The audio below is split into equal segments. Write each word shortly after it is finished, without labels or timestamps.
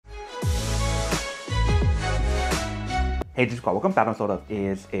Hey Squad, welcome back on Soda.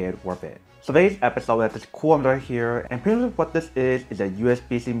 Is it worth it? So today's episode, we have this cool one right here, and pretty much what this is a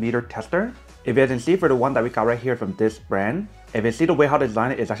USB-C meter tester. If you can see for the one that we got right here from this brand, if you see the way how they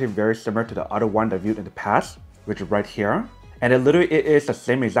designed it is actually very similar to the other one that I viewed in the past, which is right here. And it is the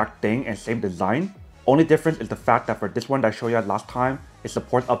same exact thing and same design. Only difference is the fact that for this one that I showed you last time, it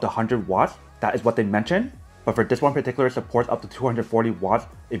supports up to 100 watts. That is what they mentioned. But for this one in particular, it supports up to 240 watts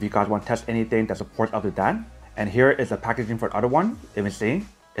if you guys want to test anything that supports up to that. And here is the packaging for the other one. You can see,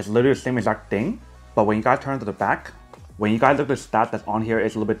 it's literally the same exact thing. But when you guys turn to the back, when you guys look at the stats that's on here,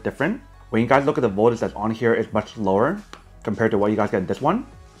 it's a little bit different. When you guys look at the voltage that's on here, it's much lower compared to what you guys get in this one.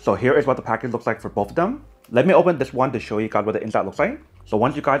 So here is what the package looks like for both of them. Let me open this one to show you guys what the inside looks like. So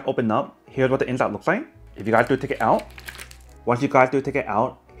once you guys open up, here's what the inside looks like. If you guys do take it out,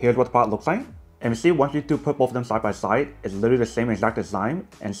 here's what the product looks like. And you see, once you do put both of them side by side, it's literally the same exact design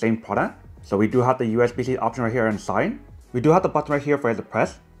and same product. So we do have the USB-C option right here inside. We do have the button right here for you to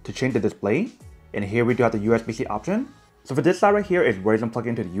press to change the display. And here we do have the USB-C option. So for this side right here is where you can plug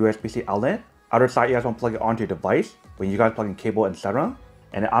into the USB-C outlet. Other side, you guys want to plug it onto your device when you guys plug in cable, etc.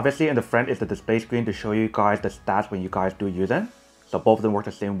 And then obviously in the front is the display screen to show you guys the stats when you guys do use it. So both of them work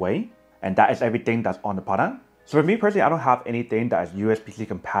the same way. And that is everything that's on the product. So for me personally, I don't have anything that is USB-C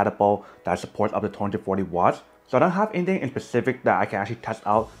compatible that supports up to 240 watts. So I don't have anything in specific that I can actually test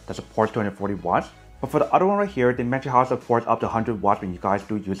out that supports 240 watts. But for the other one right here, they mention how it supports up to 100 watts when you guys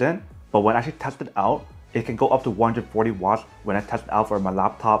do use it. But when I actually test it out, it can go up to 140 watts when I test it out for my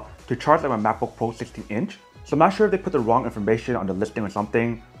laptop to charge like my MacBook Pro 16-inch. So I'm not sure if they put the wrong information on the listing or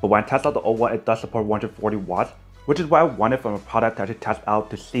something, but when I test out the old one, it does support 140 watts, which is what I wanted from a product to actually test out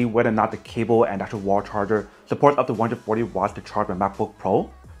to see whether or not the cable and actual wall charger supports up to 140 watts to charge my MacBook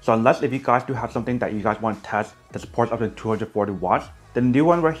Pro. So unless if you guys do have something that you guys want to test that supports up to 240 watts, then the new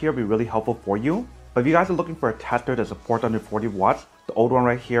one right here will be really helpful for you. But if you guys are looking for a tester that supports 140 watts, the old one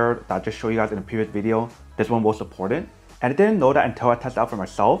right here that I just showed you guys in the previous video, this one will support it. And I didn't know that until I tested out for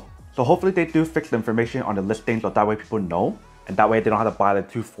myself. So hopefully they do fix the information on the listing so that way people know. And that way they don't have to buy the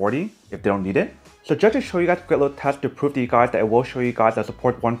 240 if they don't need it. So just to show you guys a quick little test to prove to you guys that it will show you guys that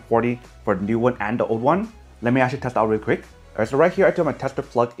support 140 for the new one and the old one, let me actually test out real quick. Alright, so right here I do have my tester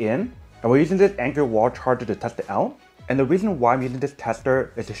plugged in, and we're using this Anchor wall charger to test it out. And the reason why I'm using this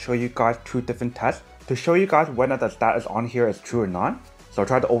tester is to show you guys two different tests to show you guys whether the status on here is true or not. So I'll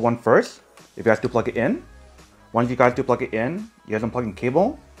try the old one first. If you guys do plug it in, once you guys do plug it in, you guys unplug in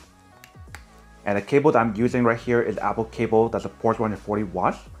cable. And the cable that I'm using right here is Apple cable that supports 140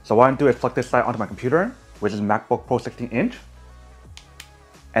 watts. So what I'm do is plug this side onto my computer, which is MacBook Pro 16-inch.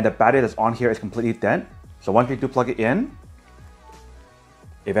 And the battery that's on here is completely dead. So once we do plug it in,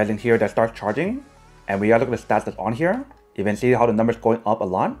 if as in here that starts charging, and we gotta look at the stats that's on here, you can see how the number's going up a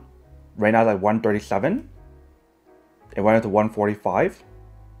lot. Right now it's like 137. It went up to 145.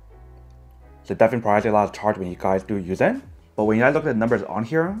 So definitely provides a lot of charge when you guys do use it. But when you guys look at the numbers on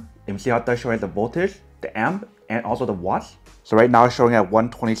here, you can see how it does show the voltage, the amp, and also the watts. So right now it's showing at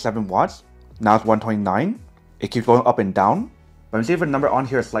 127 watts. Now it's 129. It keeps going up and down. But you see if the number on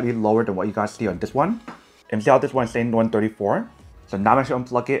here is slightly lower than what you guys see on this one. You can see how this one is saying 134. So now I'm actually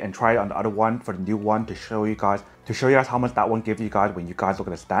unplug it and try it on the other one for the new one to show you guys how much that one gives you guys when you guys look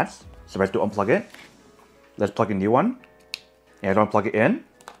at the stats. So let's do unplug it. Let's plug in the new one. And unplug it in.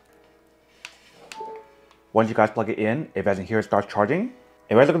 Once you guys plug it in, if as in here it starts charging.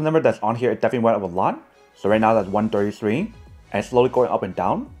 If I look at the number that's on here, it definitely went up a lot. So right now that's 133. And it's slowly going up and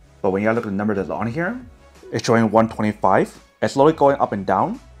down. But when you guys look at the number that's on here, it's showing 125. It's slowly going up and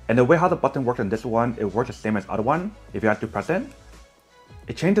down. And the way how the button works on this one, it works the same as the other one. If you guys do press it,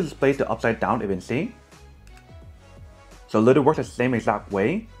 it changes the display to upside down, if you can see. So it literally works the same exact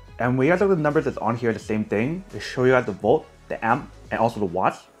way. And when you guys look at the numbers that's on here, the same thing. It shows you guys the volt, the amp, and also the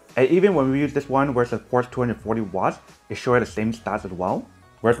watts. And even when we use this one where it supports 240 watts, it shows you the same stats as well.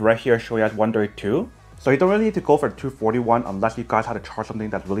 Whereas right here, it shows you guys 132. So you don't really need to go for the 241 unless you guys have to charge something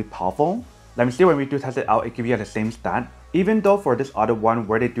that's really powerful. Let me see when we do test it out, it gives you guys the same stat. Even though for this other one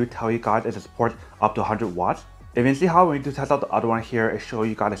where they do tell you guys it supports up to 100 watts. If you see how when we do test out the other one here, it shows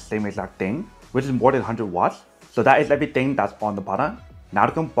you guys the same exact thing, which is more than 100 watts. So that is everything that's on the product. Now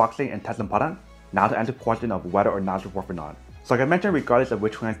to unboxing and test the product. Now to answer the question of whether or not it's worth or not. So like I mentioned, regardless of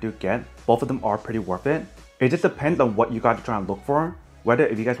which one I do get, both of them are pretty worth it. It just depends on what you guys are trying to look for. Whether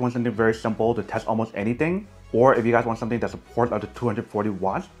if you guys want something very simple to test almost anything, or if you guys want something that supports up to 240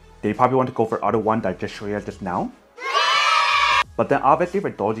 watts, then you probably want to go for the other one that I just showed you guys just now. But then obviously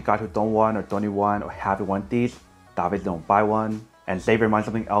for those of you guys who don't want or don't need one or haven't want these, obviously don't buy one and save your mind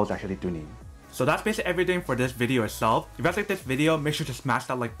something else you actually do need. So that's basically everything for this video itself. If you guys like this video, make sure to smash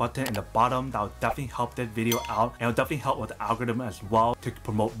that like button in the bottom. That will definitely help this video out, and it will definitely help with the algorithm as well to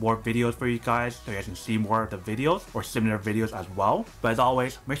promote more videos for you guys, so you guys can see more of the videos or similar videos as well. But as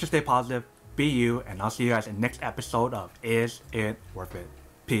always, make sure to stay positive, be you, and I'll see you guys in the next episode of Is It Worth It?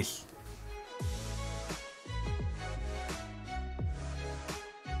 Peace.